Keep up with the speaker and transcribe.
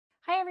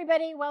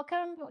everybody.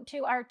 Welcome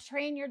to our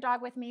Train Your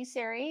Dog With Me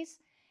series.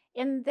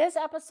 In this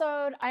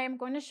episode, I am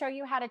going to show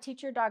you how to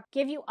teach your dog,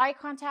 give you eye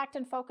contact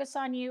and focus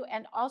on you,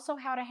 and also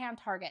how to hand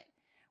target.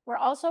 We're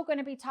also going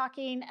to be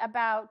talking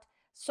about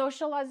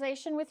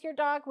socialization with your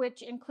dog,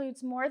 which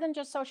includes more than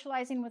just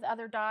socializing with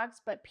other dogs,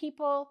 but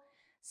people,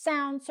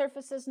 sound,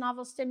 surfaces,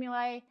 novel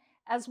stimuli,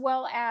 as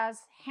well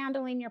as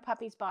handling your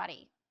puppy's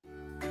body.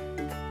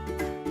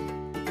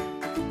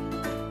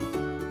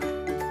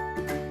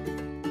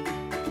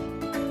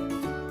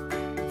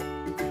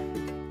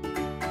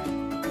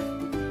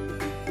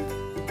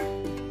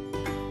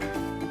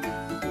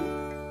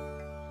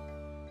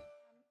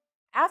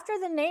 After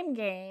the name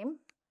game,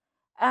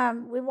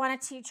 we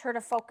want to teach her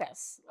to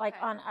focus, like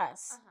on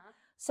us.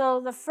 So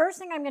the first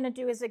thing I'm going to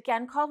do is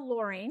again called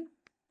luring.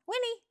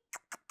 Winnie,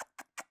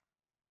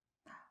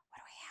 what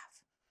do we have?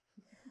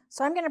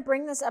 So I'm going to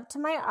bring this up to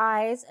my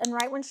eyes, and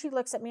right when she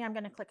looks at me, I'm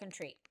going to click and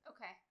treat.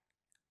 Okay.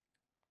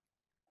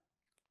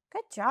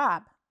 Good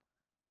job.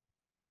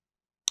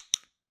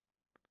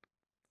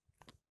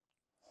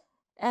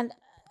 And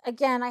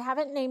again, I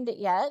haven't named it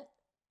yet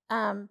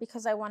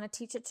because I want to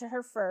teach it to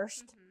her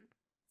first.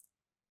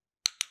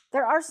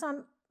 There are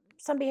some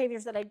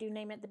behaviors that I do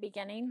name at the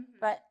beginning,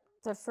 but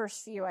the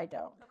first few I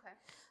don't. Okay.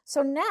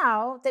 So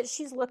now that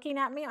she's looking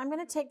at me, I'm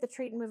going to take the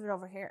treat and move it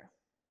over here.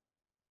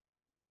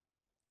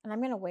 And I'm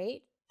going to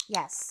wait.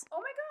 Yes.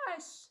 Oh my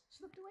gosh.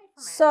 She looked away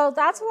from it. So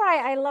that's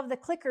why I love the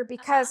clicker,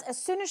 because as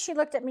soon as she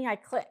looked at me, I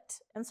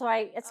clicked. And so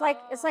it's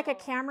like a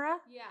camera.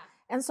 Yeah.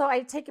 And so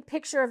I take a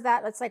picture of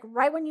that. It's like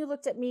right when you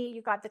looked at me,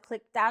 you got the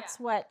click. That's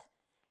what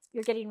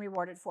you're getting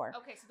rewarded for.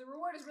 Okay, so the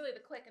reward is really the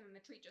click, and then the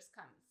treat just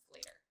comes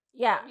later.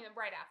 Yeah. I mean,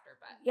 right after,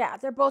 but. Yeah,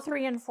 they're both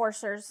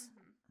reinforcers.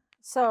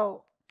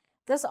 So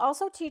this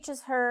also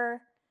teaches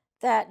her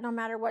that no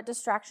matter what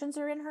distractions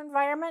are in her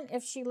environment,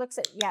 if she looks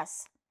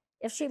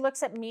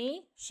at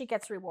me, she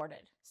gets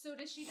rewarded. So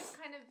does she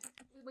just kind of,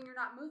 when you're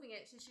not moving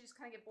it, does she just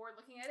kind of get bored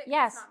looking at it?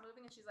 Yes. It's not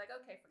moving, and she's like,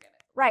 okay, forget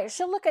it. Right.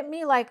 She'll look at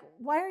me like,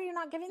 why are you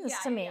not giving this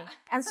to me? Yeah.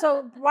 And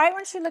so right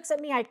when she looks at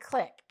me, I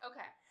click.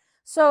 Okay.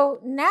 So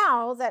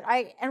now that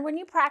and when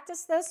you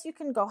practice this, you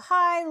can go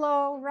high,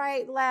 low,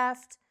 right,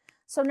 left.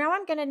 So now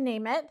I'm going to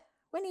name it.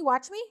 Winnie,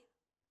 watch me.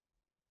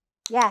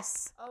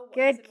 Yes. Oh,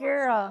 good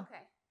girl.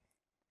 Okay.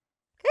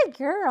 Good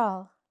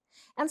girl.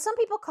 And some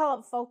people call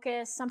it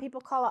focus. Some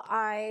people call it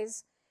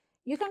eyes.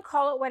 You can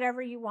call it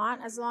whatever you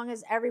want as long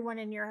as everyone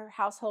in your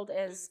household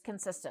is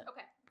consistent.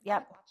 Okay.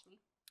 Yep. Watch me.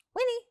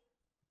 Winnie,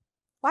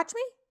 watch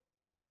me.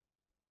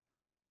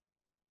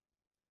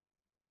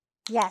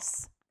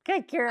 Yes.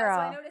 Good girl.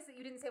 So I noticed that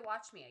you didn't say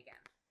watch me again.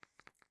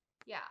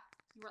 Yeah.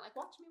 You weren't like,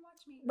 watch me.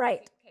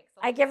 Right. Okay,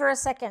 so I give her a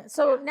second.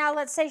 So now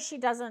let's say she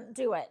doesn't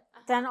do it.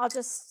 Then I'll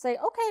just say,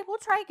 okay, we'll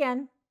try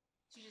again.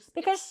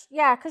 Because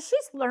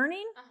she's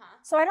learning.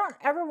 So I don't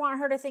ever want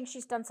her to think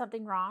she's done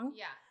something wrong.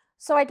 Yeah.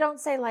 So I don't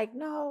say like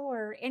no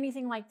or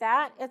anything like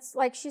that. It's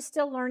like she's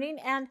still learning.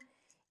 And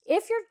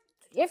if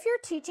you're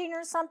teaching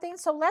her something,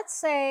 so let's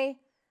say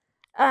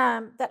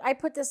that I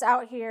put this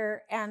out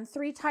here and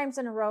 3 times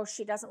in a row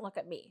she doesn't look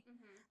at me.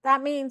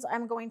 That means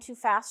I'm going too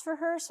fast for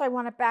her, so I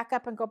want to back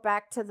up and go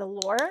back to the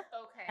lure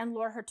and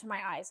lure her to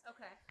my eyes.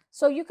 Okay.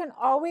 So you can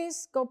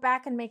always go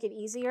back and make it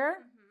easier,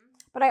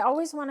 but I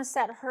always want to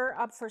set her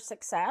up for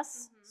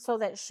success so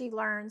that she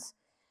learns,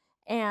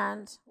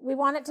 and we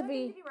want it to be... I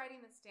need to be writing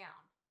this down.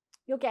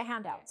 You'll get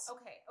handouts.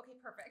 Okay,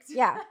 perfect.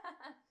 Yeah.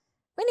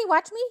 Winnie,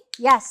 watch me.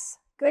 Yes.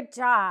 Good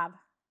job.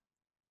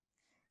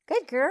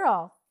 Good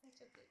girl.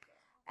 Such a good girl.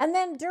 And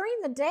then during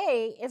the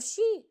day, if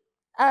she...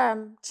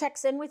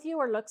 checks in with you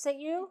or looks at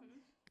you,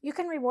 you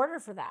can reward her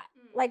for that.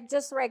 Like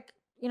just like,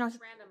 just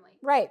randomly.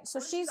 Right. So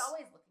she's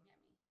always looking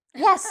at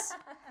me. Yes.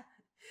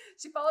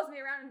 She follows me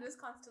around and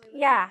just constantly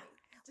looking at me.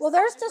 Well,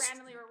 there's just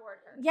randomly reward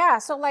her. Yeah.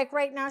 So like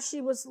right now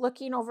she was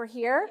looking over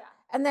here,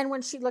 and then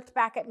when she looked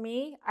back at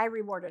me, I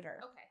rewarded her.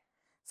 Okay.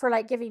 For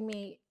like giving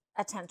me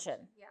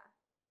attention. Yeah.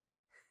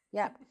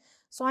 Yep.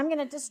 So I'm going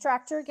to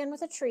distract her again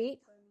with a treat.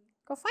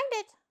 Go find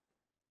it.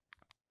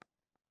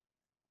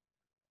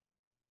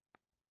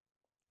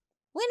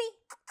 Winnie.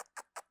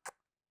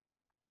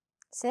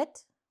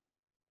 Sit.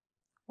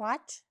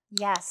 Watch.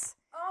 Yes.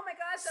 Oh my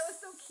gosh, that was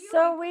so cute.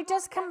 So we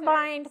just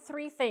combined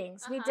 3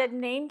 things. We did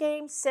name,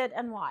 game, sit,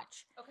 and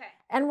watch. Okay.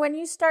 And when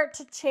you start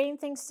to chain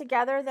things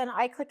together, then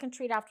I click and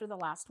treat after the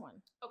last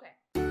one. Okay.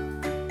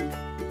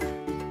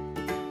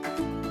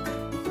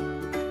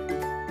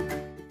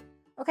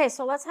 Okay,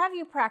 so let's have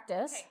you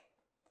practice.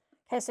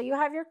 Okay, so you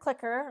have your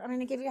clicker. I'm going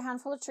to give you a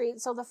handful of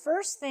treats. So the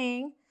first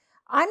thing,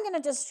 I'm going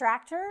to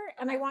distract her,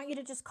 and I want you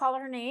to just call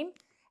her name.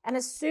 And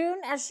as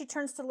soon as she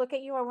turns to look at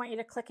you, I want you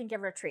to click and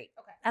give her a treat.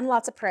 Okay. And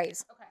lots of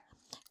praise. Okay.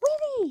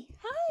 Winnie,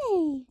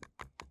 hi.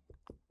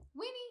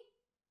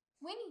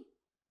 Winnie.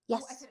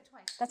 Yes. Oh, I said it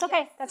twice. That's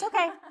okay. Yes. That's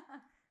okay.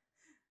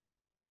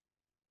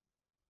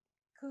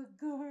 Good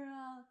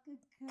girl. Good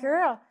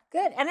Girl.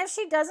 Good. And if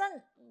she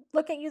doesn't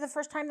look at you the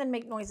first time, then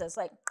make noises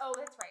like. Oh,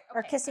 that's right. Okay.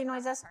 Or kissing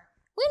noises.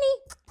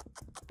 Winnie.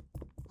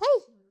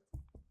 Hey.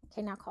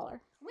 Okay, now call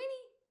her. Winnie.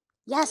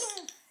 Yes.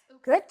 Oops.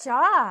 Good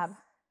job.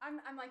 I'm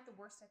I'm like the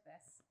worst at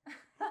this.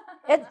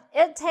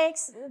 It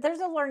takes, there's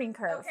a learning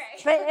curve.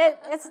 Okay. But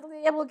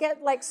it will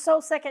get like so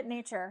second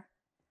nature.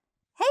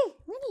 Hey,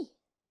 Winnie.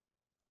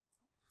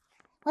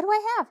 What do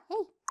I have?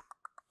 Hey.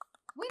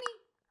 Winnie.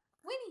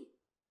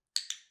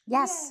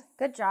 Yes.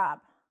 Good job.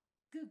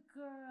 Good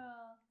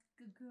girl,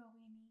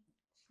 Winnie.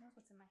 She knows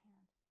what's in my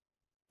hand.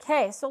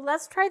 Okay, so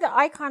let's try the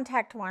eye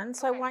contact one.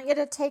 So Okay. I want you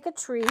to take a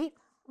treat.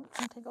 Oops,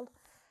 I'm tangled.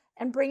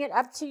 And bring it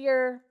up to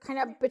your, kind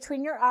of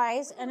between your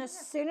eyes. And as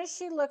soon as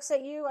she looks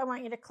at you, I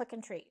want you to click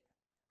and treat.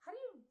 How do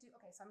you do?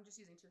 Okay, so I'm just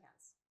using 2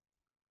 hands,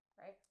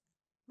 right?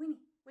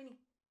 Winnie.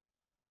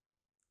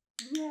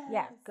 Yes.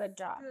 Yeah, good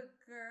job. Good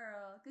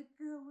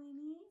girl,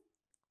 Winnie.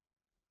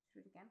 Do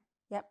it again.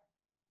 Yep.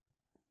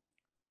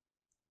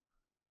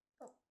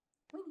 Oh,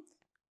 Winnie.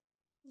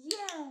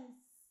 Yes.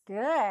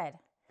 Good.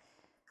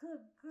 Good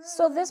girl.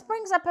 So this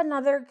brings up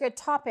another good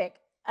topic.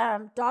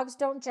 Dogs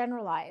don't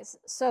generalize.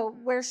 So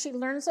where she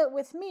learns it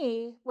with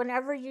me,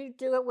 whenever you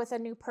do it with a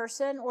new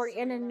person or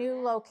in a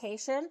new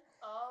location,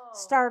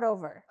 start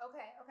over.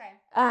 Okay.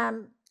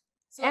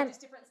 So and, just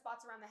different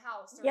spots around the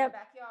house or in the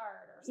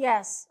backyard or something?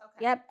 Yes.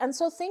 Okay. Yep. And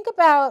so think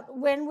about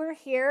when we're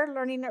here,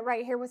 learning it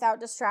right here without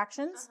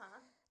distractions.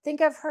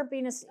 Think of her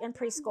being in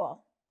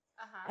preschool.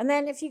 And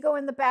then if you go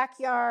in the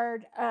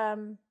backyard,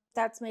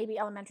 that's maybe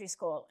elementary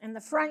school. In the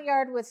front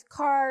yard with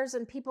cars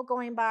and people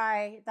going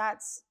by,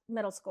 that's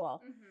middle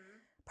school.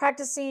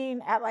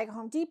 Practicing at like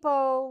Home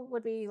Depot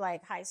would be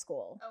like high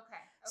school. Okay.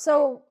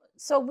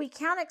 So we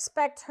can't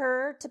expect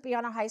her to be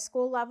on a high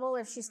school level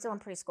if she's still in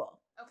preschool.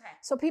 Okay.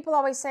 So people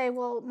always say,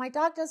 well, my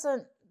dog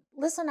doesn't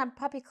listen at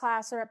puppy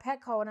class or at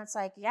Petco. And it's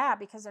like, yeah,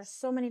 because there's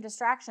so many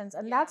distractions.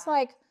 And that's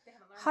like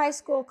high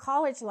school,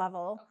 college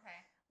level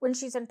when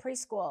she's in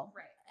preschool.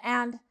 Right.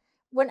 And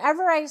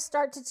whenever I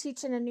start to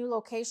teach in a new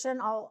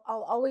location, I'll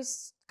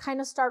always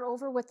kind of start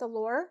over with the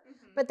lure,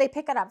 but they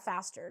pick it up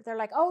faster. They're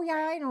like, oh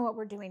yeah, I know what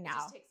we're doing now. It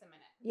just takes a minute.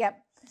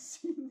 Yep.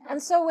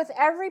 And so with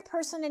every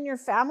person in your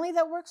family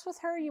that works with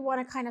her, you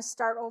want to kind of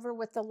start over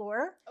with the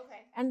lure.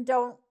 Okay. And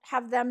don't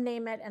have them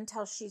name it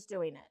until she's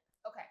doing it.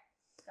 Okay.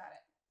 Got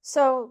it.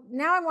 So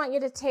now I want you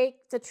to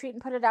take the treat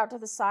and put it out to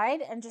the side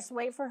and just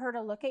wait for her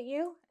to look at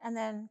you and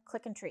then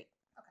click and treat.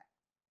 Okay.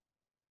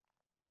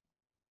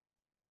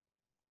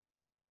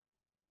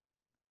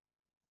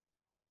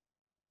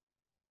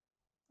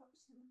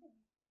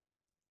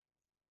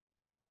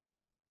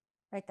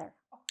 Right there.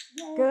 Oh,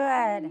 yes,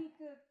 good.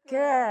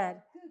 Good.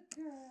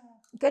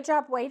 Good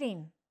job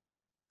waiting.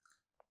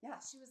 Yeah,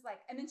 she was like,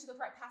 and then she looked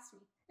right past me.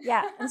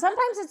 Yeah, and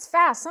sometimes it's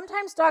fast.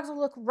 Sometimes dogs will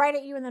look right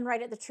at you and then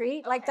right at the treat.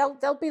 Okay. Like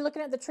they'll be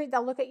looking at the treat,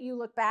 they'll look at you,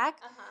 look back.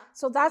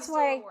 So that's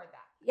why.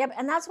 Yep,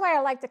 and that's why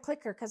I like the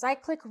clicker, because I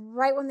click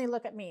right when they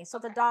look at me. So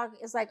the dog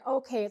is like,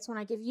 okay, it's when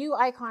I give you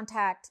eye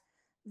contact.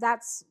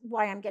 That's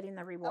why I'm getting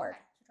the reward.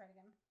 Okay, try it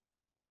again.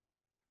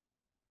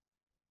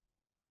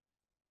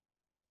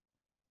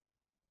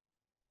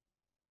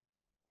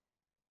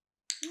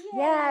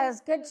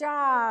 Yes, good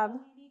job.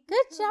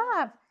 Good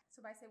job. So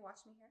if I say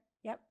watch me here?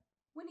 Yep.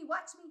 Winnie,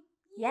 watch me.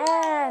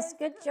 Yes,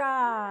 good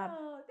job.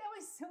 Girl. That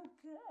was so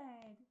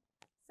good.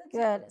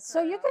 Good.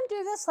 So you can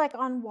do this like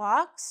on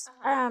walks.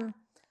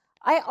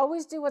 I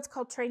always do what's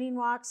called training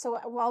walks. So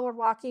while we're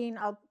walking,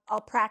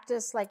 I'll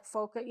practice like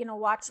focus,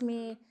 watch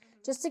me,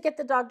 just to get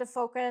the dog to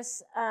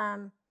focus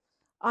on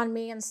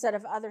me instead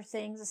of other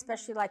things,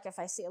 especially like if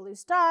I see a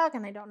loose dog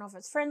and I don't know if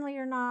it's friendly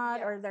or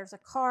not, or there's a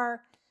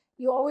car.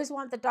 You always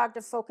want the dog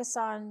to focus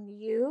on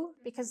you,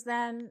 because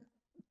then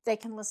they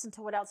can listen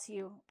to what else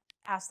you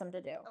ask them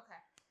to do. Okay.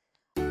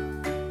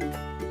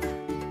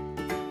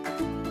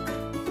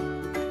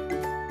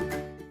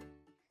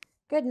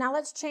 Good. Now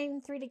let's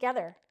chain 3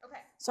 together. Okay.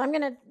 So I'm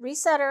going to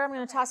reset her. I'm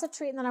going to toss a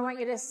treat, and then I want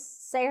you to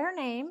say her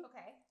name.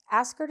 Okay.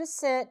 Ask her to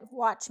sit,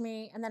 watch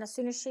me, and then as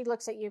soon as she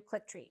looks at you,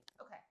 click treat.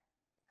 Okay.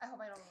 I hope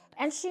I don't.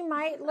 And she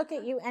might look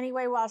at you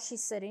anyway while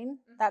she's sitting.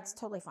 That's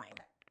totally fine.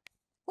 Okay.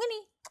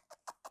 Winnie.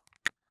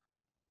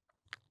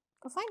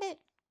 Go find it.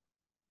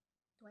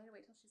 Do I have to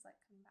wait till she's like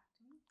coming back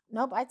to me?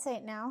 Nope, I'd say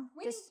it now.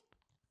 Winnie. Just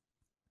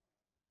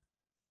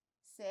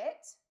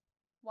sit.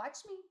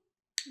 Watch me.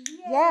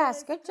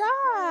 Yes, good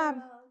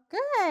job.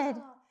 Good.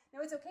 Oh. No,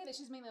 it's okay that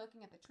she's mainly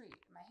looking at the treat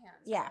in my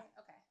hands. Yeah. Right?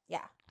 Okay.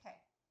 Yeah. Okay.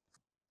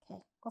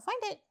 Okay. Go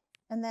find it.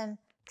 And then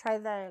try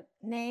the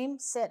name,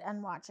 sit,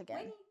 and watch again.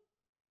 Winnie.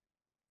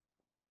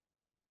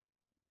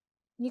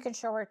 You can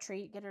show her a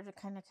treat. Get her to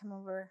kind of come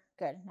over.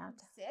 Good. Now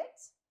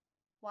sit.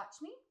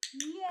 Watch me.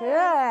 Yes,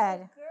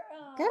 good. Good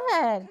girl.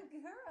 Good.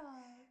 Good girl.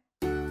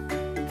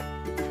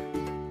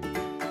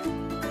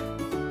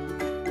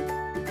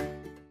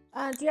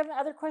 Do you have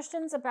other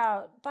questions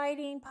about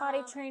biting,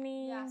 potty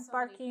training,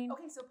 barking?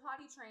 Okay, so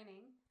potty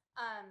training.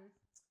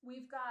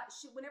 We've got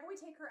whenever we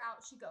take her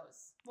out, she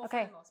goes. Well,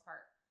 okay. For the most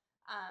part.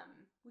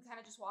 We kind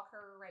of just walk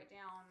her right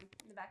down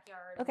in the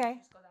backyard. Okay.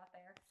 She just goes out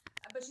there.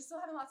 But she's still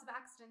having lots of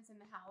accidents in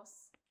the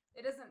house.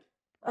 It isn't.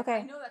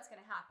 Okay. I know that's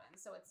going to happen,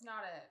 so it's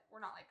not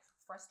we're not like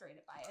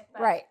frustrated by it.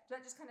 But right. Should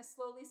that just kind of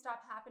slowly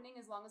stop happening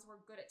as long as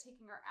we're good at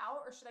taking her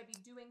out, or should I be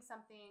doing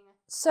something?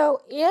 So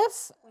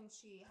if when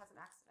she has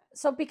an accident.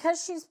 So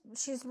because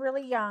she's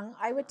really young,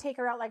 I would take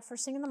her out like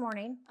first thing in the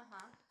morning.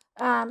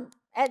 Uh-huh.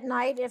 At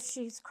night, if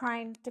she's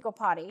crying to go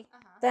potty,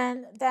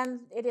 then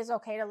it is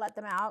okay to let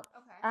them out.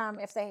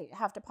 Okay. If they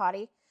have to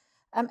potty.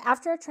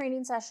 After a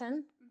training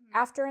session,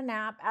 after a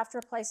nap, after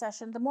a play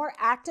session, the more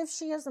active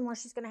she is, the more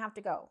she's going to have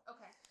to go.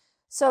 Okay.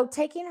 So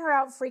taking her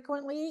out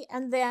frequently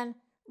and then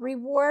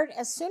reward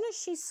as soon as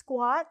she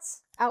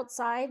squats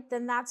outside,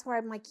 then that's where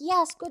I'm like,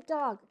 yes, good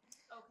dog.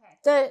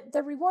 Okay.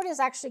 The reward is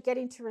actually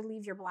getting to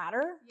relieve your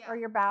bladder or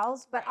your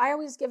bowels, but I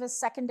always give a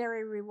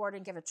secondary reward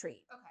and give a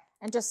treat. Okay.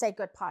 And just say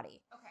good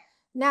potty. Okay.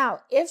 Now,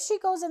 if she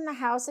goes in the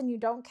house and you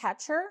don't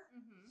catch her,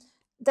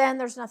 then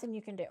there's nothing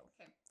you can do.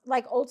 Okay.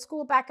 Like old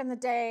school back in the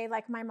day,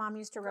 like my mom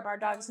used to rub our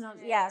dog's nose.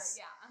 Yes.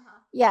 Yeah.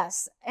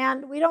 Yes.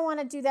 And we don't want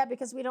to do that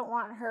because we don't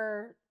want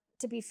her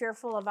to be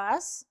fearful of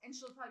us. And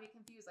she'll probably be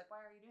confused, like, why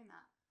are you doing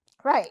that?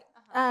 Right.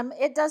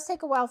 It does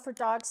take a while for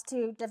dogs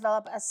to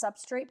develop a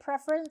substrate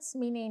preference,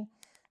 meaning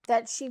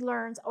that she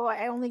learns, oh,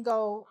 I only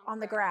go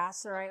on the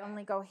grass or I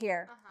only go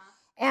here.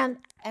 And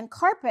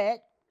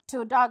carpet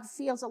to a dog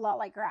feels a lot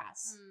like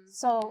grass.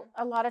 So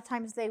a lot of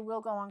times they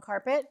will go on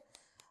carpet.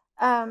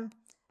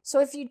 So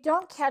if you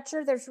don't catch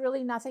her, there's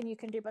really nothing you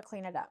can do but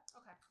clean it up.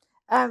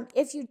 Okay.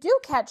 If you do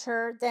catch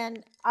her,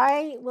 then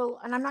I will,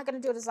 and I'm not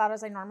going to do it as loud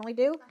as I normally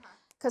do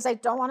because I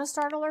don't want to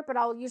startle her, but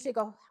I'll usually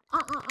go,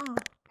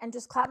 and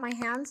just clap my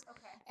hands. Okay.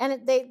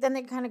 And then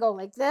they kind of go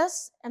like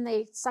this and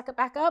they suck it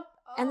back up.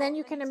 And then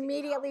you can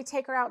immediately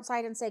take her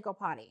outside and say, go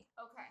potty.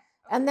 Okay.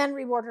 And then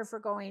reward her for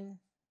going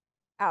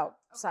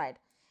outside.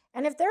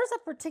 And if there's a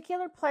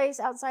particular place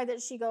outside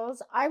that she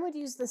goes, I would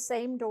use the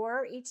same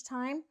door each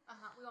time.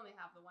 We only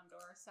have the one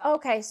door. So.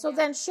 Okay, so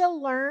then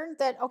she'll learn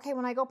that, okay,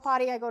 when I go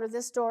potty, I go to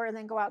this door and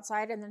then go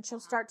outside, and then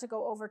she'll start to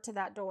go over to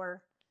that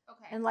door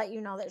and let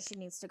you know that she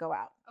needs to go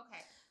out.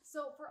 Okay.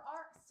 So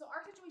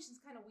our situation's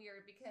kind of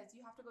weird because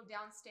you have to go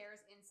downstairs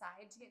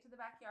inside to get to the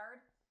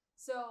backyard.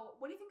 So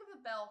what do you think of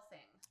the bell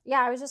thing?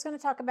 Yeah, I was just going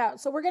to talk about,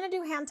 so we're going to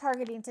do hand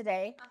targeting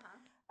today,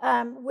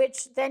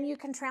 which then you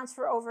can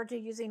transfer over to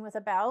using with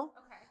a bell.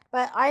 Okay.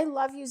 But I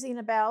love using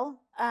a bell.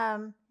 So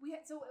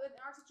in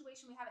our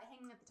situation, we have it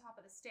hanging at the top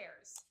of the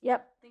stairs.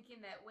 Yep. Thinking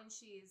that when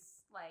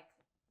she's like,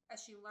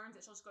 as she learns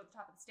it, she'll just go to the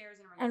top of the stairs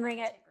and ring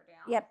it. Take her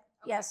down. Yep.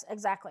 Okay. Yes,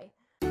 exactly.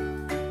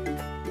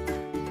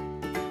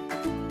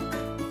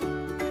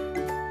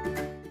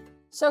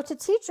 So to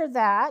teach her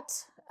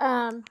that,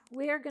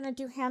 we are going to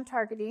do hand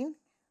targeting.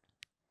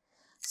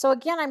 So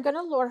again, I'm going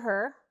to lure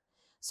her.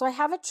 So I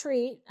have a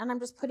treat, and I'm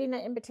just putting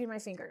it in between my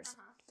fingers.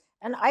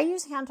 And I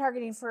use hand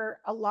targeting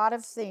for a lot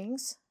of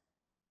things.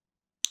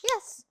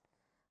 Yes.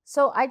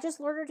 So I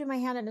just lured her to my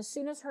hand, and as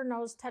soon as her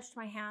nose touched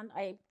my hand,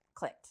 I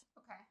clicked.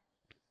 Okay.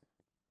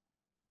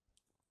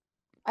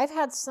 I've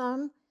had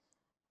some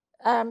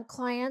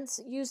clients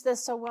use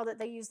this so well that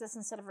they use this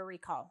instead of a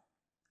recall.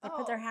 They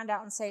put their hand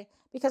out and say,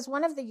 because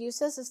one of the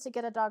uses is to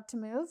get a dog to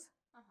move.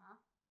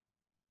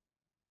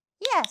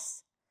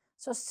 Yes.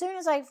 So as soon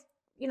as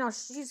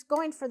she's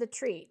going for the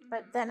treat,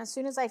 but then as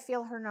soon as I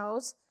feel her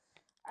nose,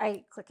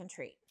 I click and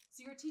treat.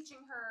 So you're teaching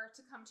her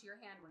to come to your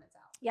hand when it's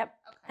out. Yep.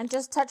 Okay. And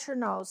just touch her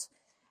nose.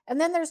 And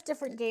then there's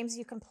different games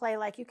you can play.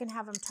 Like you can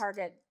have them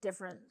target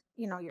different,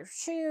 your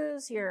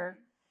shoes, your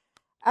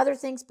other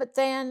things. But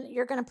then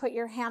you're going to put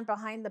your hand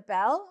behind the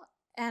bell.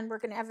 And we're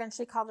going to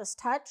eventually call this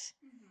touch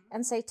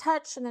and say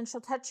touch. And then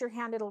she'll touch your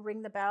hand. It'll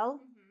ring the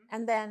bell.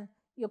 And then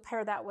you'll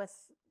pair that with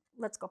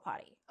let's go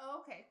potty. Oh,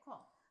 okay, cool.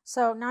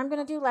 So now I'm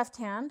going to do left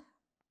hand.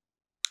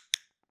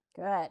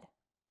 Good.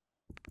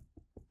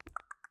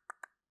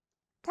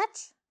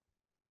 Touch.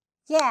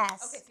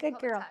 Yes. Okay, so good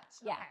girl.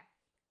 touch. Yeah. Okay.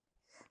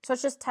 So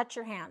it's just touch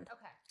your hand.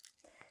 Okay.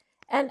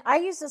 And I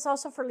use this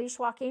also for leash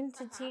walking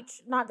to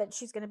teach, not that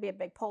she's going to be a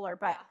big puller,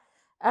 but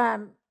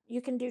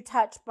you can do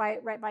touch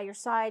right by your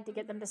side to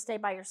get them to stay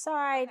by your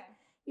side. Okay.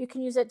 You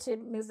can use it to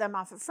move them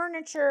off of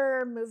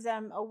furniture, move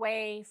them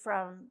away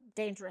from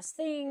dangerous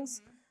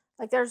things.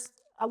 Like there's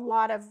a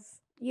lot of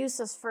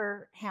uses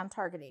for hand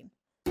targeting.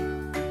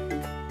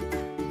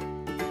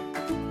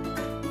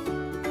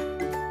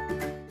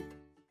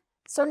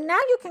 So now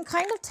you can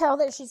kind of tell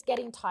that she's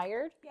getting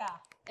tired. Yeah.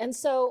 And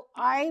so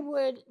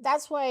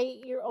that's why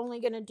you're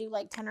only going to do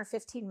like 10 or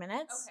 15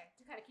 minutes. Okay,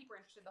 to kind of keep her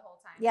interested the whole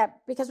time. Yeah,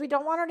 because we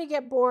don't want her to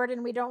get bored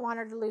and we don't want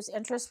her to lose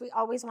interest. We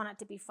always want it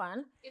to be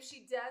fun. If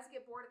she does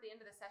get bored at the end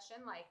of the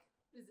session,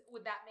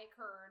 would that make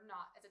her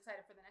not as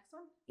excited for the next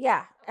one?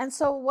 Yeah. Okay. And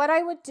so what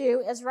I would do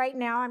is right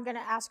now I'm going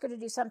to ask her to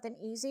do something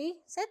easy.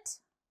 Sit.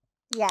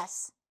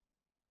 Yes.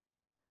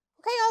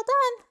 Okay, all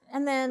done.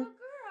 And then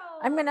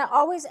I'm going to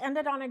always end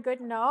it on a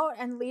good note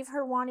and leave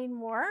her wanting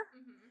more.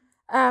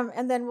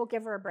 And then we'll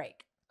give her a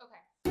break.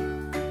 Okay.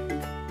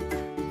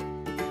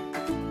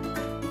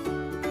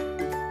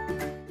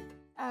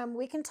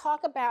 We can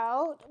talk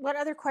about, what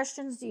other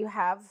questions do you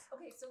have?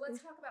 Okay, so let's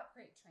talk about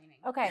crate training.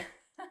 Okay.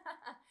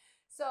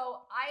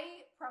 So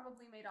I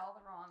probably made all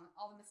the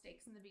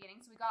mistakes in the beginning.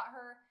 So we got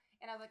her,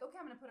 and I was like,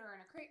 okay, I'm going to put her in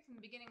a crate from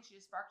the beginning. She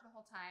just barked the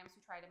whole time. So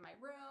we tried in my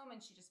room,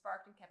 and she just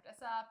barked and kept us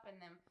up. And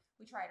then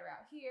we tried her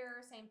out here,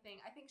 same thing.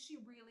 I think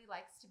she really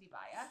likes to be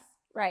by us.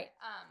 Right.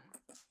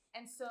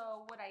 And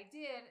so what I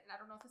did, and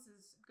I don't know if this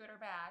is good or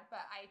bad,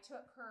 but I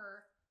took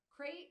her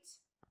crate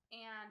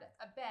and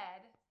a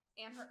bed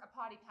and a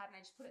potty pad, and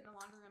I just put it in the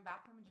laundry room,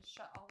 bathroom, and just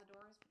shut all the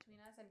doors between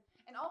us.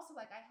 And also,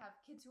 like, I have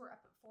kids who are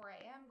up at 4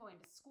 a.m.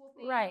 going to school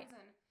things, Right.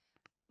 and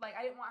like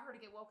I didn't want her to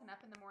get woken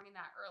up in the morning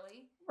that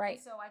early, Right.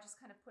 And so I just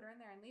kind of put her in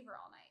there and leave her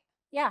all night.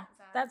 Yeah,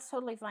 that's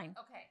totally fine.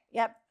 Okay.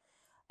 Yep.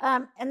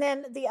 And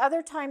then the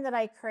other time that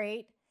I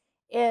crate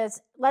is,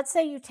 let's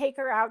say you take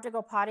her out to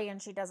go potty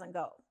and she doesn't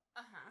go.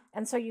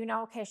 And so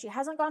okay, she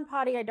hasn't gone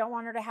potty. I don't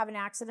want her to have an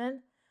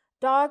accident.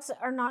 Dogs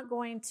are not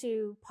going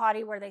to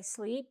potty where they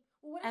sleep.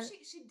 Well, what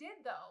if she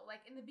did though? Like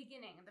in the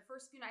beginning, the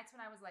first few nights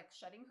when I was like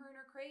shutting her in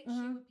her crate,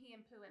 she would pee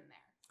and poo in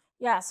there.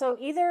 Yeah, so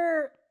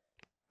either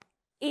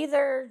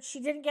she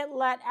didn't get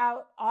let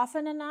out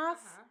often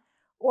enough,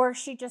 or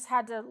she just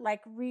had to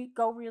like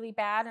go really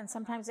bad, and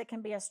sometimes it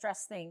can be a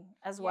stress thing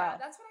as well. Yeah,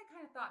 that's what I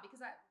kind of thought, because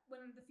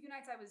when the few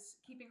nights I was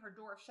keeping her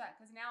door shut,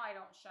 because now I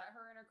don't shut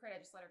her in her crate, I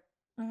just let her.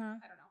 I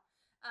don't know.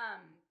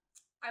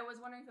 I was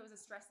wondering if it was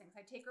a stress thing. So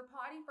I take her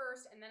potty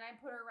first, and then I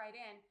put her right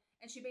in,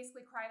 and she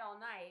basically cried all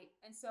night.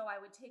 And so I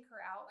would take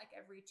her out like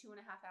every 2.5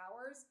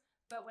 hours.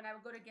 But when I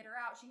would go to get her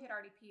out, she had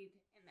already peed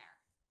in there.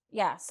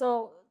 Yeah,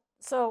 so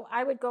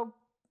I would go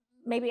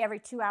maybe every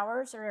 2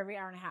 hours or every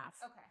hour and a half.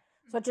 Okay.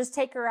 So just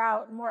take her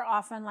out more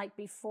often, like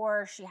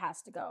before she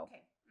has to go.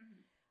 Okay.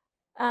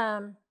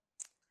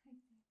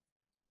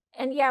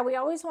 And yeah, we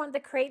always want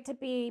the crate to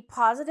be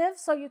positive,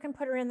 so you can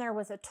put her in there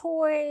with a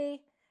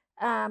toy,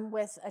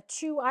 with a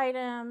chew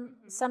item,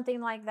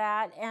 something like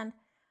that. And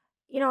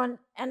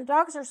and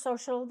dogs are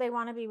social; they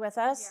want to be with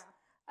us.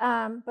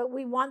 Yeah. But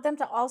we want them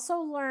to also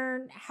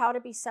learn how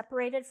to be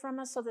separated from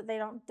us, so that they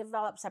don't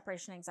develop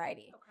separation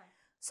anxiety. Okay.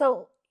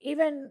 So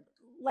even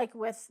like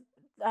with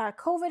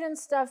COVID and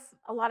stuff,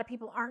 a lot of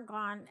people aren't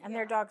gone, and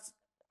their dogs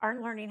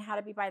aren't learning how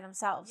to be by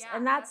themselves. Yeah,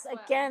 and that's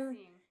again,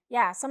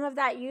 some of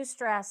that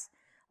eustress.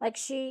 Like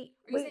Are you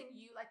saying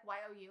you, like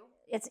YOU?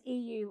 It's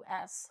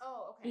EUS.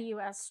 Oh, okay.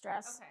 EUS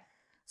stress. Okay.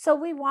 So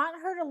we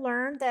want her to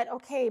learn that,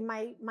 okay,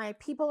 my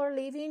people are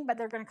leaving, but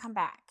they're going to come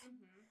back.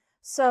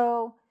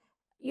 So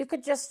you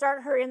could just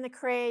start her in the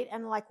crate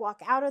and like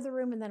walk out of the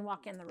room and then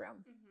walk in the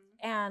room.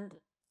 And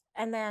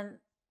then,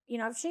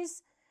 if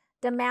she's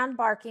demand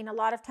barking, a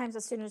lot of times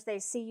as soon as they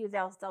see you,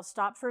 they'll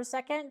stop for a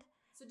second.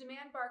 So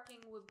demand barking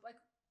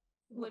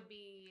would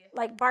be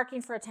like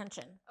barking for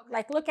attention. Okay.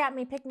 Like, look at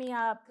me, pick me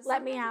up,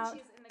 let me out.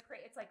 She's in the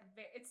crate. It's like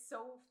it's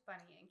so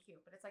funny and cute,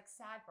 but it's like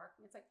sad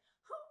barking. It's like,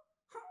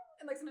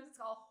 and like sometimes it's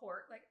all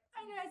horse. Like,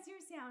 I know that's your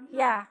sound.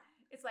 Yeah.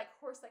 It's like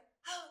horse, like,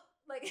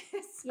 like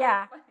it's so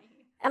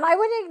funny. And I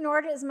would ignore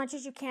it as much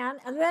as you can,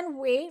 and then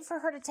wait for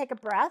her to take a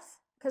breath,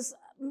 because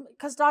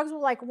dogs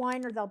will like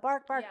whine, or they'll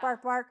bark,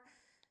 bark.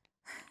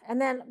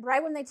 And then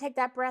right when they take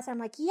that breath, I'm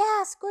like,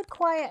 yes, good,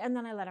 quiet, and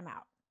then I let them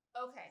out.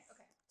 Okay.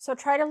 So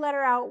try to let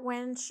her out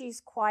when she's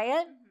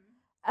quiet.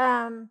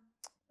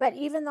 But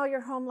even though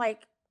you're home,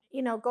 like,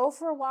 go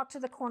for a walk to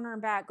the corner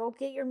and back. Go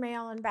get your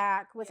mail and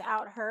back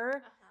without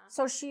her,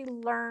 so she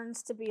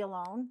learns to be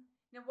alone.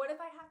 Now, what if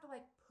I have to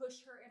like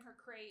push her in her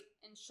crate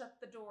and shut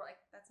the door? Like,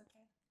 that's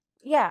okay?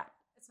 Yeah.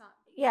 It's not.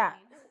 Yeah.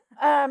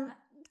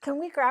 Can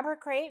we grab her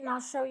crate and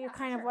I'll show you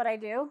kind of what I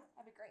do?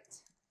 That'd be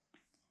great.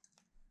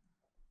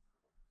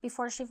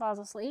 Before she falls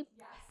asleep?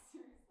 Yes,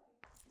 seriously.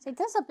 It's like,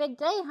 this is a big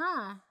day,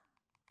 huh?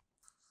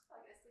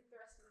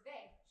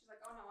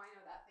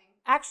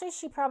 Actually,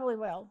 she probably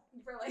will.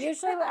 Really?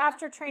 Usually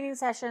after training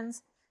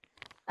sessions.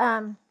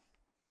 Good.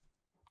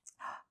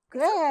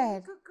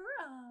 Good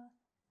girl.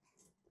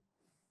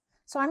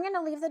 So I'm going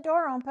to leave the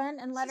door open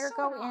and let her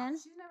go in.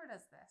 She never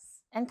does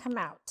this. And come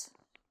out.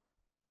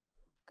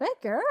 Good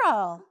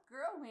girl. Good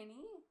girl,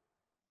 Winnie.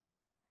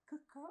 Good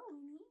girl,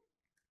 Winnie.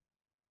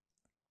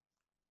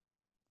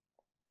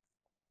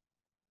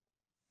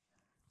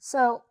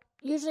 So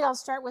usually I'll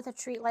start with a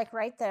treat like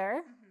right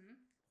there.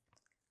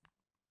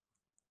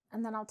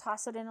 And then I'll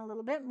toss it in a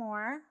little bit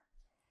more.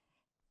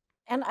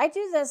 And I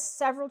do this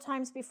several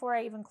times before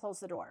I even close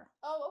the door.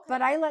 Oh, okay.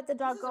 But I let the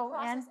dog go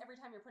in. Every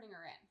time you're putting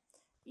her in.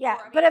 Yeah,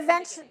 but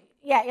eventually,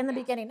 in the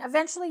beginning.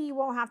 Eventually, you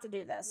won't have to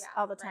do this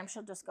all the time. Right.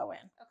 She'll just go in.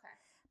 Okay.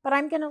 But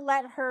I'm going to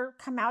let her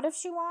come out if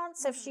she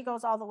wants. If she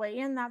goes all the way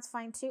in, that's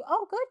fine too.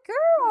 Oh, good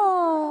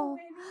girl.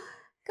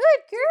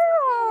 Good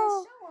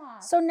girl.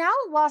 So now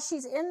while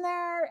she's in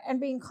there and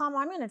being calm,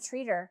 I'm going to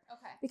treat her.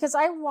 Okay. Because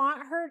I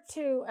want her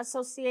to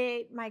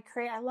associate my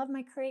crate. I love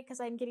my crate because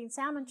I'm getting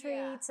salmon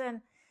treats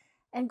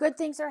and good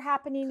things are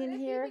happening in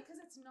here. Because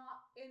it's not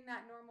in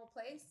that normal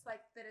place, like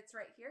that it's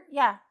right here?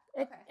 Yeah,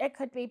 it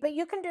could be. But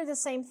you can do the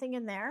same thing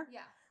in there.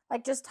 Yeah.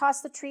 Like just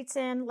toss the treats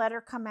in, let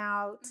her come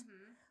out.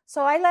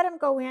 So I let him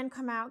go in,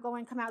 come out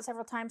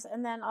several times.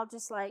 And then I'll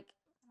just like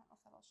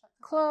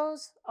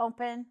close,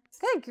 open.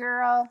 Good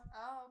girl.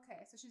 Oh,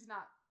 okay. So she's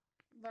not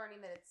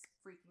learning that it's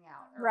freaking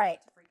out. Or right.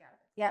 To freak out.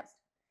 Yep.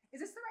 Is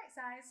this the right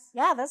size?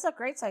 Yeah, that's a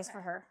great size for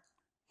her.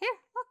 Here,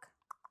 look.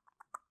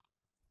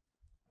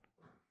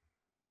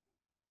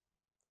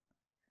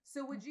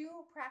 So would you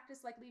practice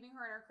like leaving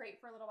her in her crate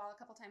for a little while, a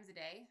couple times a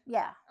day?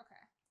 Yeah. Okay.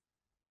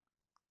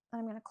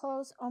 I'm going to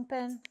close,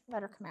 open,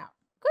 let her come out.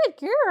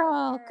 Good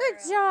girl.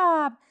 Good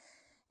job.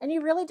 And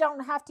you really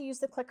don't have to use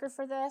the clicker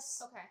for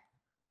this. Okay.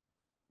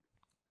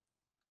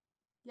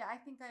 Yeah, I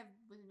think I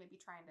was maybe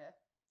trying to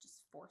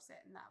just force it,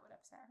 and that would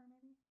upset her,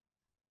 maybe.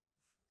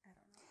 I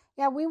don't know.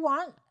 Yeah, we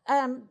want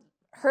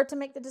her to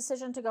make the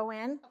decision to go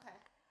in. Okay.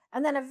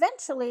 And then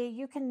eventually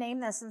you can name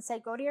this and say,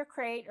 go to your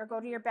crate or go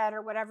to your bed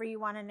or whatever you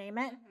want to name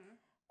it.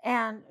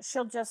 And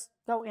she'll just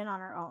go in on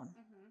her own.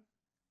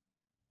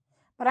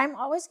 But I'm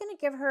always going to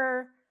give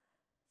her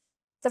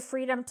the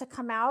freedom to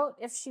come out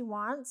if she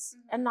wants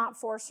and not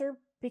force her,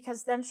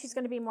 because then she's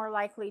going to be more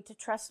likely to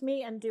trust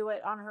me and do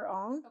it on her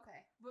own. Okay.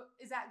 But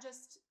is that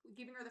just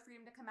giving her the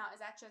freedom to come out? Is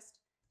that just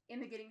in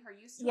the getting her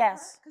used to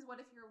Yes. Because what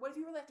if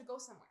you really have to go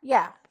somewhere?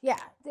 Yeah.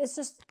 It's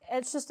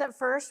just at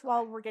first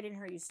while we're getting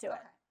her used to it.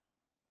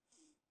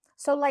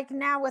 So like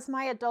now with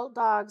my adult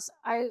dogs,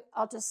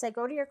 I'll just say,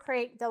 go to your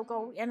crate. They'll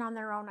go in on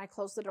their own. I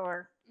close the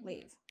door,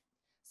 leave.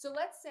 So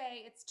let's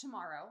say it's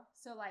tomorrow.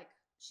 So like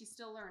she's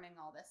still learning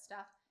all this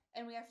stuff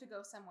and we have to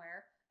go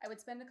somewhere. I would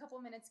spend a couple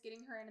of minutes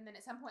getting her in, and then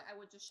at some point I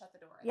would just shut the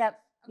door.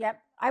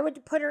 Yep. I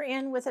would put her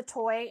in with a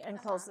toy and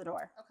close the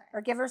door. Okay.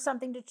 Or give her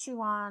something to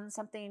chew on,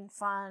 something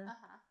fun.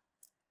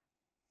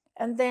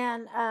 And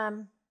then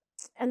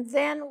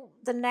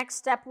the next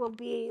step will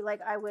be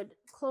like I would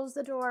close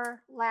the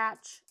door,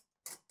 latch,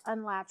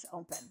 unlatch,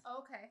 open.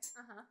 Okay.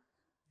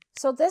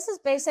 So this is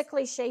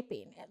basically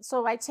shaping.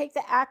 So I take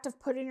the act of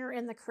putting her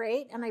in the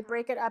crate and I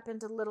break it up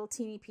into little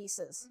teeny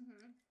pieces.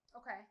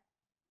 Okay.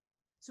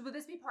 So would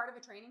this be part of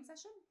a training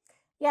session?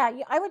 Yeah,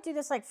 I would do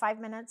this like 5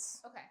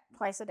 minutes. Okay.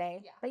 Twice a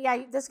day. Yeah. But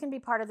yeah, this can be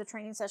part of the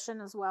training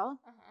session as well.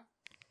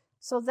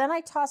 So then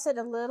I toss it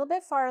a little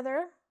bit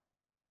farther.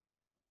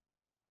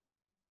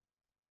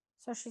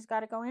 So she's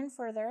got to go in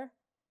further.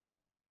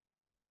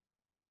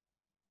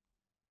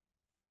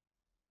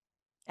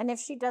 And if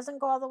she doesn't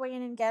go all the way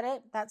in and get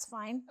it, that's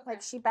fine. Okay.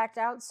 Like she backed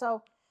out.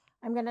 So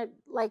I'm going to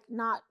like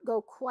not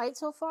go quite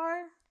so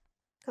far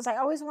because I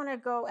always want to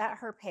go at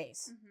her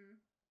pace.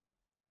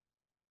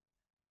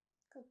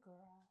 Good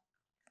girl.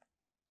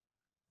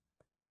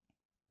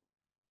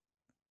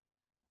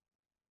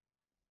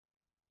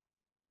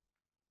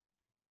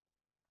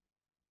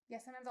 Yeah,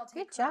 sometimes I'll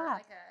take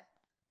her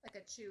like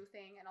a chew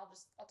thing and I'll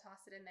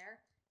toss it in there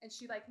and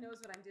she like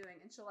knows what I'm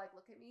doing and she'll like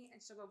look at me and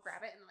she'll go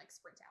grab it and like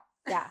sprint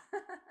out. Yeah.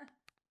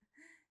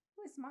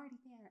 Ooh, smarty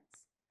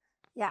pants.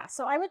 Yeah,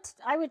 so I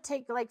would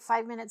take like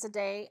 5 minutes a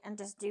day and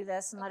just do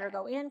this and let her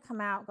go in, come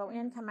out, go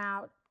in, come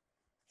out.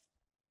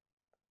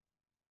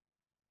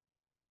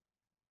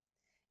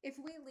 If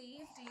we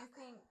leave, do you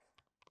think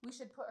we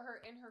should put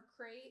her in her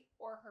crate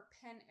or her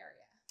pen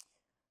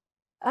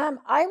area?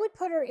 I would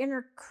put her in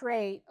her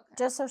crate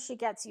just so she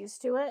gets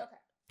used to it.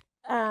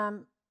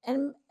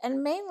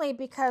 And mainly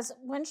because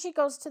when she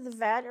goes to the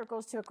vet or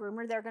goes to a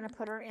groomer, they're going to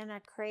put her in a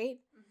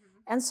crate.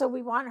 And so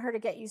we want her to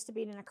get used to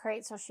being in a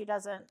crate so she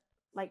doesn't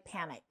like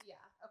panic.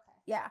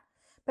 Yeah.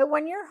 But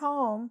when you're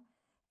home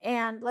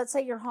and let's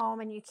say you're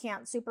home and you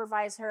can't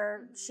supervise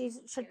her, she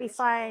should be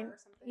fine.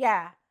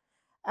 Yeah.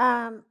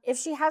 If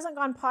she hasn't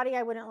gone potty,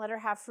 I wouldn't let her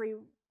have free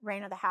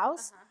reign of the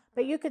house.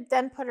 But you could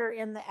then put her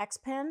in the X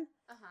pen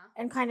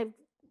and kind of,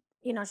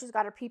 she's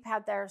got her pee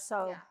pad there.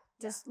 So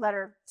just let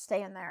her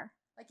stay in there.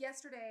 Like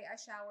yesterday I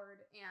showered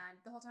and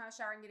the whole time I was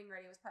showering getting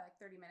ready, it was probably like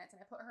 30 minutes.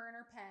 And I put her in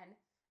her pen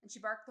and she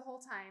barked the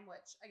whole time,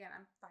 which again,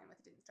 I'm fine with.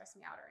 It didn't stress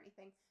me out or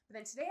anything. But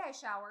then today I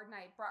showered and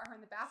I brought her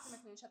in the bathroom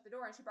with me and shut the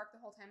door and she barked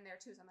the whole time there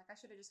too. So I'm like, I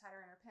should have just had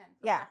her in her pen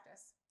for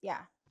practice.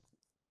 Yeah.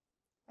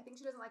 I think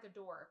she doesn't like a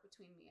door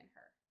between me and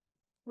her.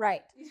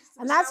 Right.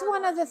 And that's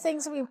one of the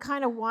things that we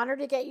kind of want her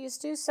to get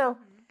used to. So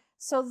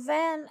so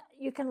then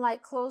you can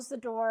like close the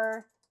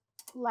door,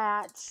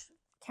 latch,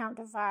 count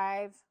to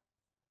 5,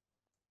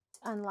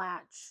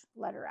 unlatch,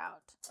 let her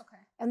out.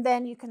 Okay. And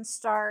then you can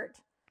start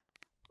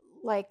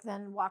like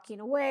then walking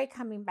away,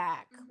 coming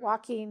back,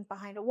 walking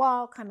behind a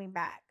wall, coming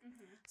back.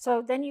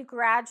 So then you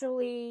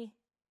gradually,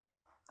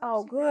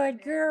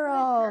 good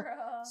girl.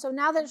 So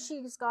now that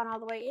she's gone all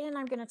the way in,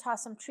 I'm going to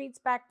toss some treats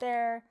back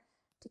there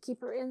to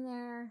keep her in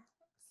there.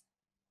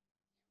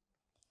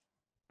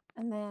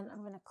 And then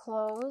I'm going to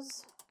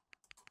close.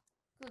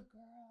 Good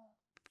girl.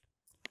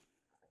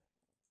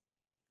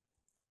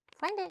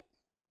 Find it.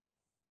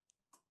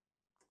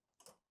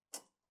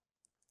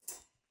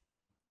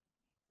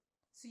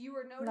 So you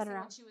were noticing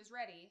when she was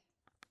ready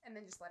and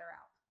then just let her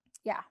out.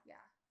 Yeah. Yeah.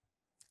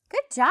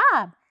 Good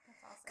job.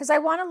 Because I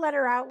want to let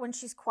her out when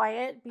she's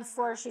quiet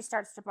before she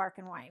starts to bark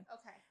and whine.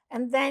 Okay.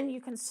 And then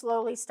you can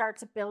slowly start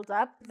to build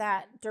up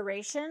that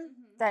duration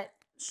that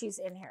she's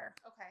in here.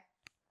 Okay.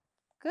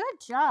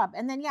 Good job.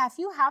 And then, if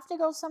you have to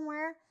go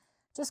somewhere,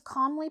 just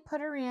calmly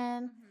put her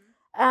in.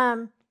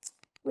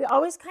 We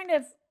always kind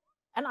of,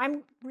 and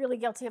I'm really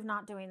guilty of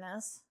not doing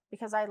this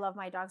because I love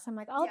my dog. So I'm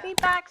like, I'll be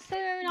back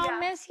soon. I'll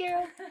miss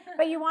you.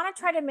 But you want to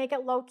try to make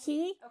it low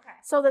key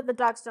so that the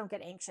dogs don't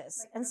get anxious.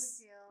 Like,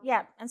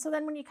 and and so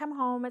then when you come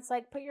home, it's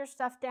like, put your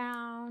stuff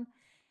down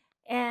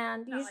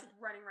and not like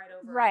running right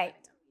over. Right.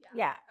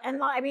 Yeah. Okay.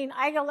 And I mean,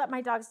 I go let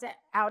my dogs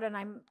out and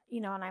I'm,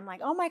 and I'm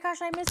like, oh my gosh,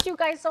 I missed you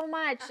guys so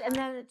much. And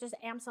then it just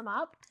amps them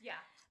up. Yeah.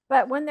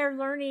 But when they're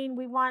learning,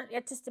 we want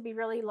it just to be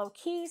really low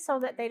key so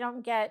that they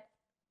don't get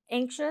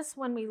anxious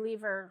when we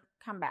leave or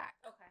come back.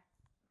 Okay.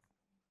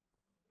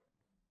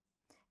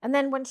 And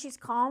then when she's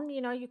calm,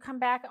 you come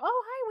back,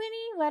 oh, hi,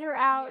 Winnie, let her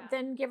out,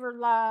 then give her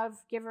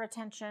love, give her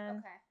attention.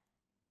 Okay.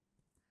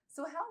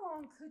 So how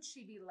long could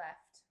she be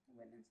left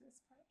into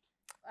this part?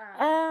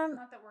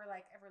 Not that we're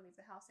like ever leave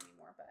the house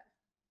anymore, but.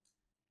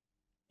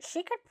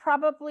 She could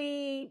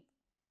probably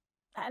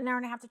an hour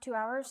and a half to 2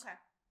 hours. Okay.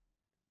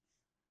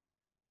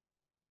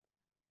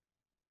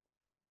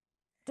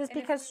 Just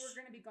and because if we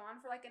were going to be gone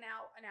for like an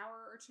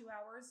hour or 2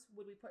 hours,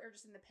 would we put her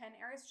just in the pen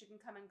area so she can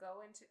come and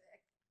go into,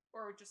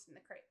 or just in the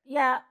crate?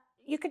 Yeah,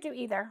 you could do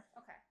either.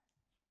 Okay.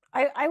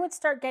 I would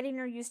start getting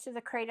her used to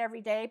the crate every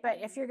day, but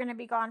if you're going to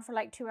be gone for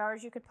like 2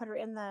 hours, you could put her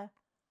in the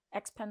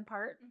X-Pen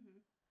part.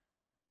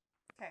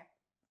 Okay.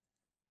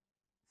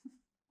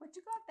 What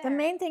you got there? The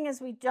main thing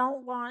is we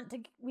don't want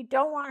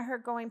her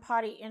going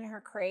potty in her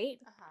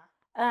crate.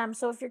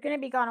 So if you're going to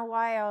be gone a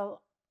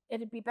while,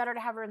 it'd be better to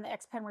have her in the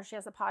X-Pen where she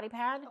has a potty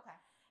pad. Okay.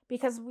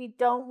 Because we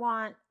don't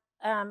want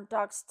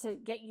dogs to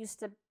get used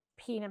to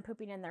peeing and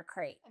pooping in their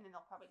crate. And then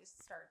they'll probably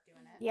just start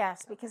doing it.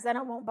 Yes, because then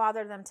it won't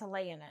bother them to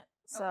lay in it.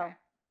 So, okay.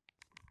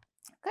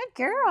 Good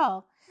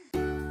girl.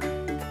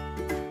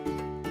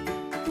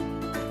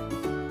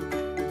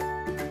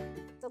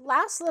 The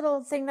last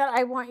little thing that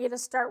I want you to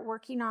start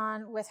working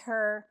on with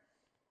her,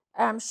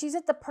 she's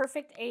at the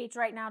perfect age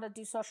right now to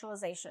do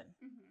socialization.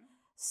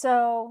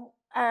 So,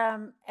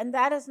 and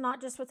that is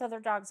not just with other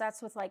dogs.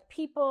 That's with like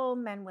people,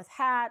 men with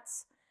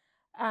hats,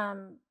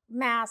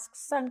 masks,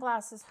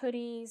 sunglasses,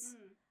 hoodies,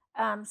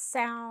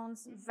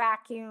 sounds,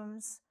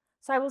 vacuums.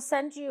 So I will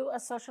send you a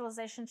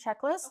socialization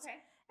checklist.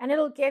 Okay. And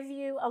it'll give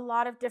you a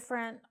lot of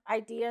different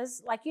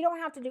ideas. Like you don't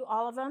have to do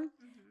all of them,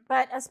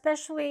 but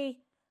especially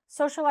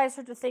socialize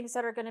her to things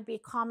that are going to be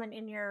common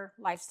in your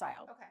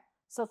lifestyle. Okay.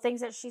 So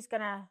things that she's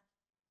going to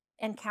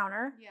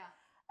encounter.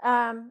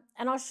 Yeah.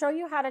 And I'll show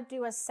you how to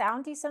do a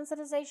sound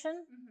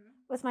desensitization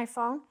with my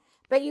phone.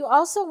 But you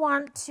also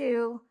want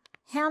to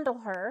handle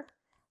her.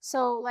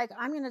 So like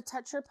I'm going to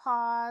touch her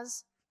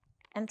paws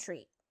and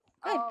treat.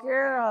 Good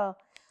girl. Okay.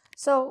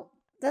 So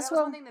this was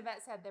one thing the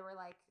vet said. They were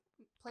like,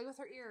 play with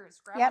her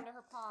ears, grab onto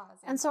her paws.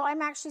 And so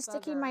I'm actually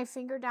sticking my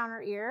finger down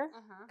her ear.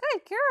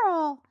 Good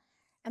girl.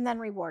 And then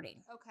rewarding.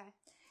 Okay.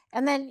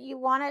 And then you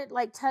want to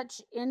like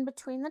touch in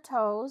between the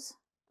toes.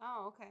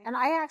 Oh, okay. And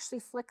I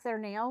actually flick their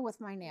nail with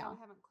my nail. No,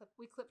 I haven't clipped.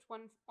 We clipped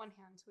one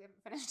hand, so we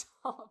haven't finished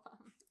all of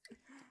them.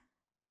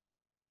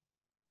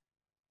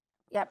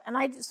 Yep. And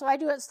I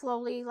do it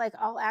slowly. Like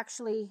I'll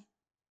actually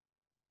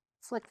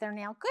flick their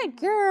nail. Good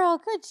girl.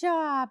 Good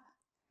job.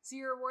 So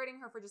you're rewarding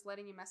her for just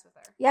letting you mess with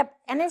her. Yep.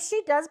 And if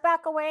she does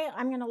back away,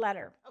 I'm going to let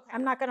her. Okay.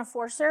 I'm not going to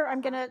force her. I'm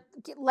going to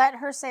let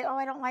her say, oh,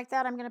 I don't like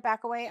that. I'm going to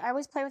back away. I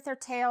always play with their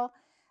tail.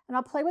 And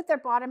I'll play with their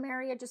bottom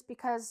area just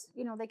because,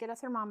 they get a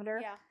thermometer.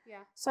 Yeah, yeah.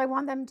 So I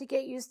want them to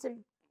get used to,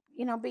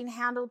 being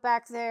handled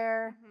back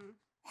there.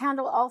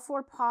 Handle all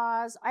 4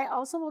 paws. I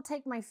also will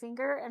take my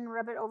finger and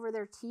rub it over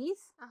their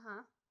teeth.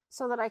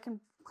 So that I can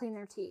clean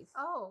their teeth.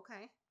 Oh,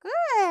 okay.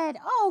 Good.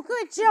 Oh,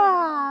 good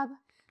job.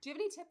 Do you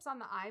have any tips on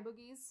the eye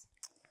boogies?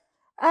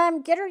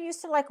 Get her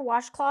used to like a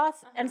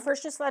washcloth and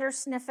first just let her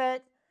sniff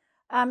it.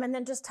 And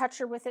then just touch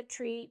her with it,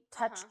 treat,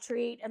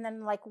 treat, and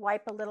then like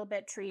wipe a little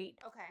bit, treat.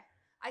 Okay.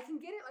 I can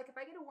get it, like if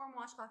I get a warm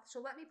washcloth,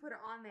 she'll let me put it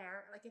on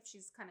there, like if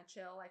she's kind of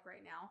chill, like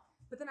right now.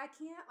 But then I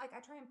can't, like I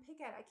try and pick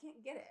at it, I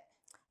can't get it.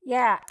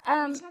 Yeah.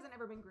 I mean, she hasn't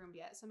ever been groomed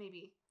yet, so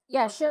maybe.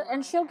 Yeah,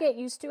 she'll get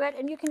used to it.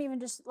 And you can even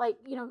just like,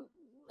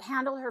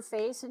 handle her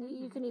face and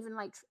you can even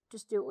like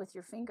just do it with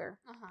your finger.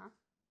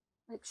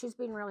 Like she's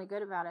being really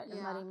good about it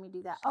and letting me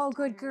do that. Oh,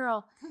 good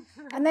girl.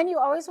 And then you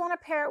always want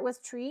to pair it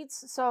with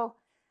treats. So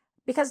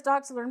because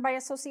dogs learn by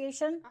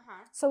association,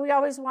 so we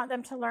always want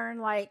them to learn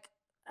like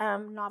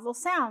novel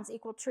sounds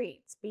equal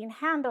treats, being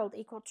handled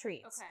equal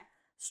treats,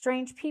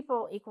 strange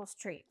people equals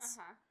treats.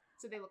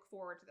 So they look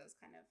forward to those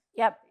kind of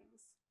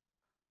things.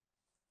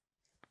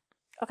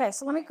 Okay,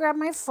 so let me grab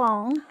my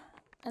phone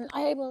and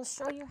I will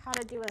show you how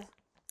to do a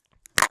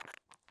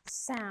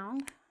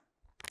sound.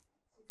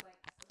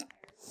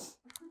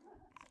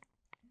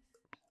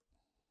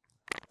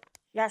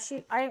 Yeah,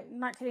 I'm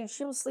not kidding.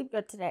 She will sleep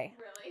good today.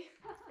 Really?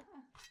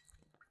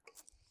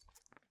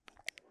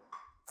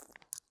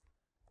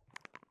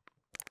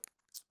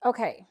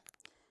 Okay.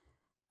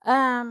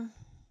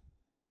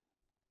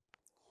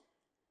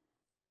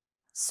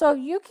 So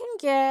you can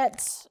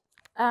get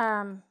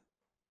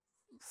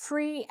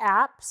free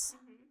apps.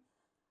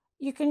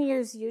 You can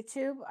use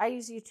YouTube. I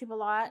use YouTube a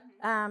lot.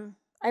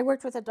 I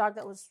worked with a dog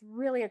that was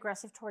really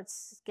aggressive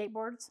towards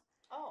skateboards.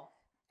 Oh.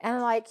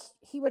 And like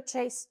he would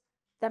chase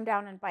them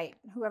down and bite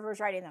whoever was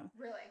riding them.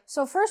 Really?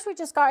 So first we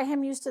just got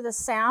him used to the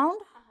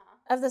sound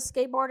of the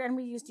skateboard and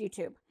we used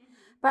YouTube.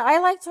 But I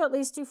like to at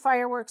least do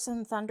fireworks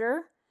and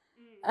thunder.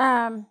 She's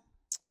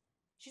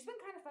been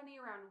kind of funny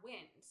around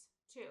wind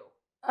too.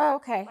 Oh,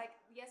 okay. Like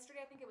yesterday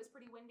I think it was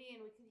pretty windy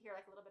and hear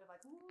like a little bit of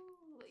like,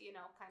 ooh, you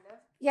know, kind of.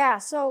 Yeah,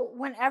 so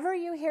whenever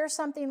you hear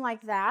something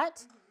like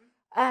that,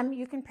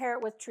 you can pair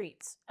it with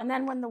treats. And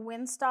then when the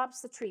wind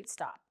stops, the treats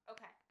stop.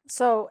 Okay.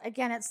 So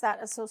again, it's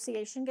that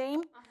association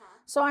game.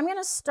 So I'm going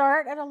to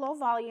start at a low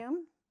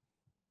volume.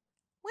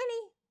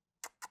 Winnie,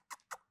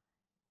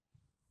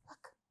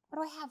 look,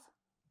 what do I have?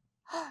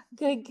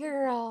 Good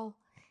girl.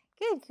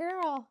 Good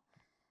girl.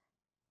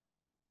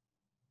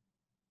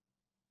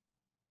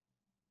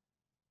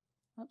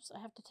 Oops, I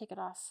have to take it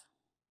off.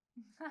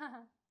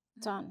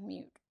 It's on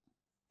mute.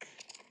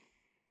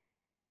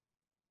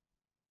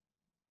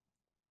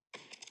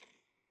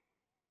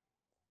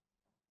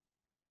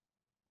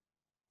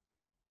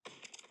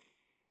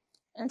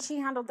 And she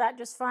handled that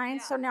just fine.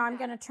 So now I'm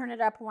going to turn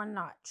it up one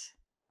notch.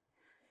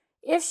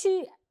 If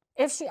she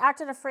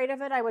acted afraid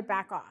of it, I would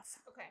back off.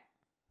 Okay.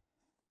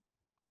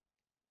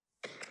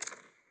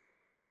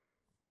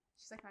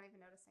 She's like not even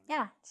noticing.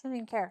 Yeah, she doesn't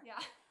even care. Yeah.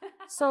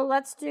 So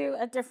let's do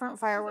a different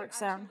fireworks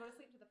sound. Go to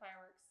sleep to the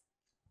fireworks.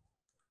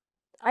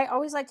 I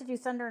always like to do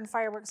thunder and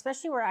fireworks,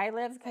 especially where I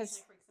live,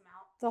 because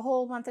the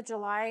whole month of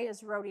July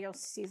is rodeo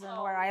season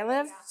where I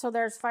live. Yeah. So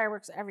there's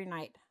fireworks every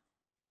night.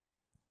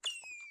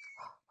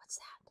 What's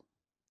that?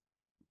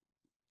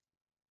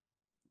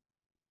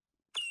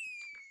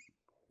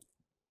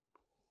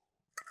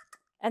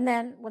 And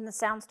then when the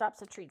sound stops,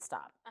 the treats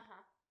stop.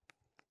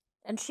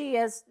 And she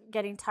is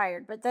getting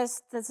tired, but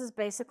this is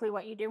basically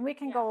what you do. We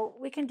can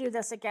we can do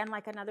this again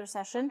like another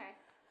session.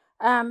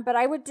 Okay. But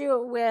I would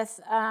do it with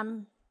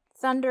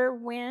thunder,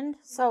 wind.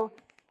 So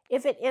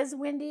if it is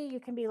windy, you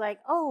can be like,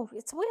 oh,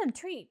 it's wind,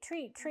 treat,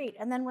 treat, treat.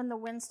 And then when the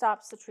wind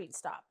stops, the treats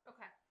stop.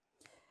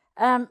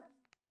 Okay.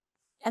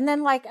 And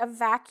then like a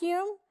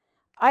vacuum,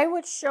 I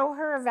would show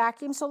her a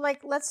vacuum. So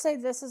like, let's say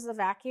this is the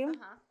vacuum.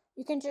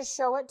 You can just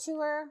show it to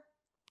her,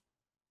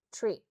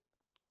 treat.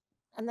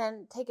 And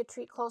then take a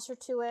treat closer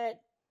to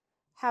it,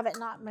 have it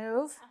not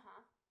move.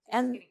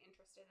 And getting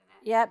interested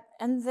in it. Yep.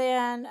 And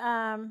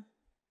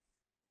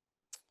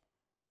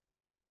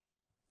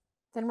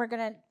then we're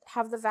going to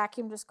have the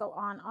vacuum just go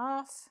on,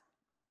 off.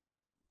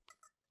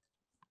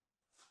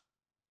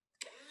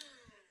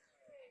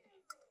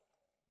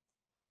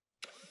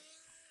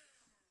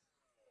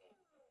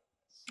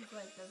 She's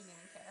like, doesn't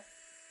even care.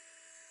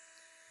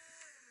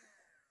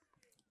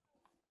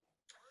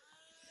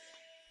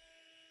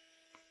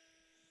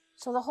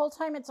 So the whole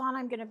time it's on,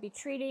 I'm going to be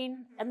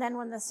treating. And then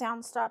when the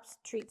sound stops,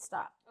 treats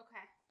stop.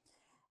 Okay.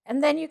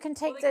 And then you can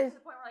take to the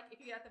point where like if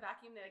you get at the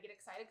vacuum, they get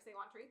excited because they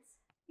want treats?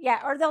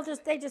 Yeah, or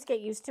they just get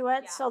used to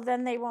it. Yeah. So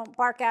then they won't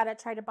bark at it,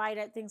 try to bite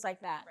it, things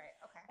like that. Right,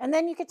 okay. And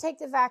then you could take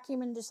the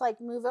vacuum and just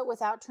like move it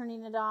without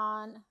turning it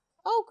on.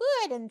 Oh,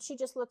 good. And she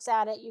just looks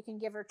at it. You can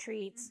give her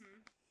treats.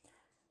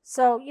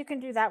 So you can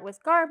do that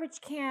with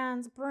garbage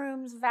cans,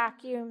 brooms,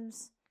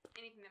 vacuums.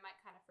 Anything that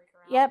might kind of freak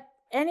her out. Yep.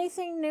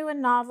 Anything new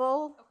and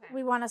novel. Okay.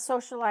 We want to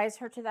socialize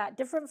her to that.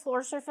 Different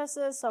floor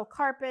surfaces. So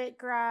carpet,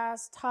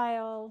 grass,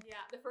 tile. Yeah.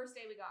 The first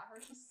day we got her,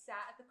 she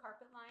sat at the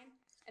carpet line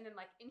and then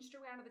like inched her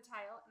way onto the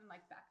tile and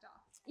like backed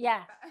off.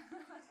 Yeah.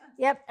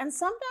 Yep. And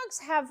some dogs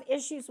have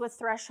issues with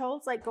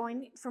thresholds, like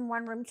going from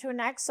one room to the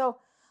next. So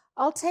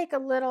I'll take a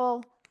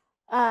little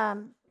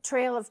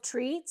trail of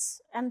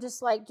treats and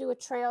just like do a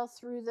trail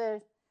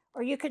through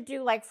or you could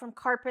do like from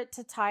carpet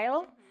to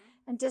tile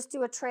and just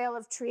do a trail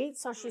of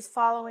treats. So she's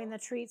following the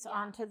treats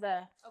onto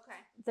the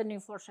new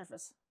floor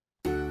surface.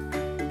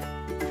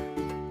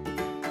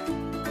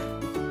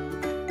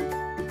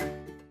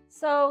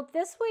 So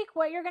this week,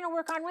 what you're going to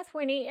work on with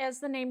Winnie is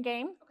the name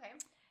game. Okay.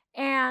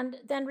 And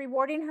then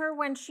rewarding her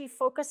when she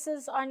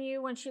focuses on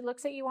you, when she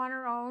looks at you on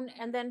her own,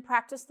 and then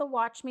practice the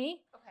watch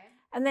me. Okay.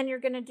 And then you're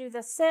going to do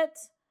the sit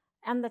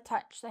and the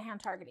touch, the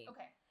hand targeting.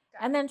 Okay.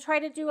 And then try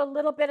to do a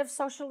little bit of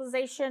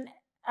socialization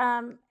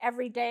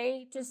every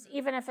day, just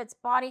even if it's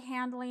body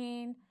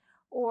handling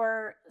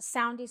or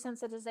sound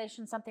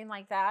desensitization, something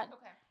like that.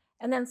 Okay.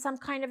 And then some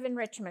kind of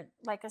enrichment,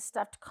 like a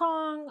stuffed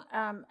Kong,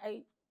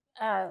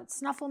 a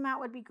snuffle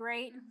mat would be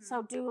great.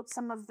 So do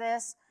some of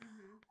this.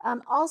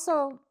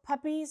 Also,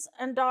 puppies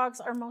and dogs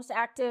are most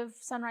active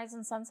sunrise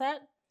and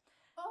sunset.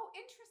 Oh,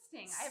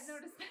 interesting. I've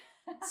noticed that.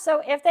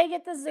 So if they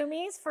get the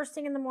zoomies first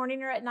thing in the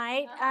morning or at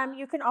night,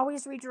 you can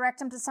always redirect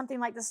them to something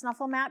like the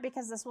snuffle mat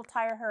because this will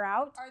tire her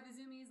out. Are the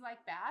zoomies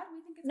like bad?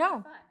 We think it's no,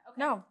 really fun. Okay.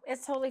 No,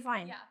 it's totally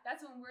fine. Yeah,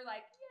 that's when we're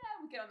like,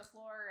 we get on the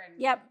floor and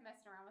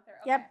messing around with her.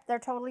 Okay. Yep, they're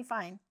totally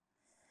fine.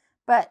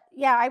 But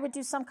yeah, I would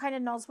do some kind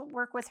of nose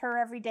work with her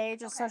every day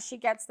just so she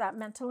gets that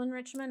mental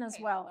enrichment as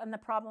well and the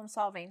problem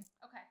solving.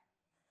 Okay.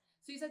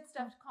 So you said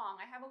stuffed Kong.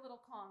 I have a little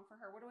Kong for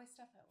her. What do I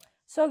stuff it with?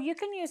 So you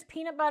can use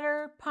peanut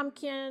butter,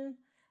 pumpkin.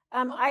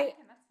 Pumpkin,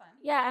 that's fun.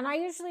 Yeah, and I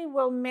usually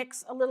will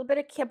mix a little bit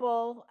of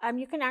kibble.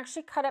 You can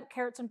actually cut up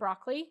carrots and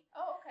broccoli.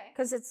 Oh, okay.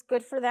 Because it's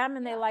good for them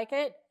and they like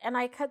it. And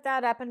I cut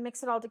that up and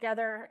mix it all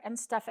together and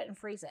stuff it and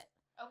freeze it.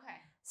 Okay.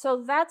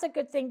 So that's a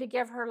good thing to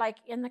give her like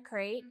in the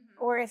crate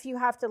or if you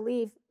have to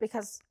leave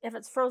because if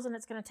it's frozen,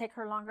 it's going to take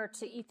her longer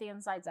to eat the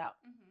insides out.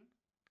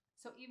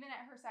 So even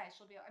at her size,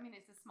 she'll be,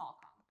 it's a small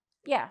Kong.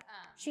 Yeah.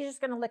 She's just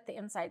going to lick the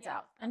insides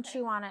out and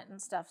chew on it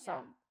and stuff.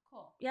 So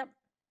cool. Yep.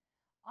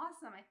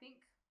 Awesome. I think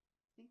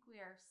we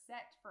are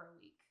set for a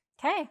week.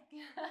 Okay.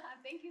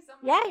 Thank you so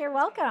much. Yeah, you're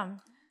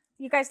welcome.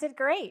 You guys did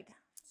great.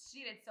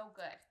 She did so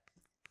good.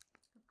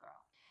 Good girl.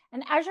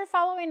 And as you're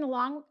following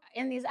along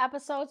in these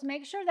episodes,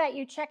 make sure that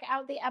you check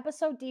out the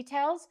episode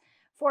details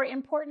for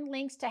important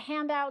links to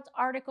handouts,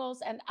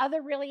 articles, and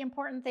other really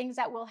important things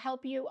that will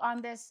help you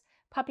on this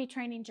puppy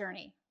training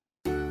journey.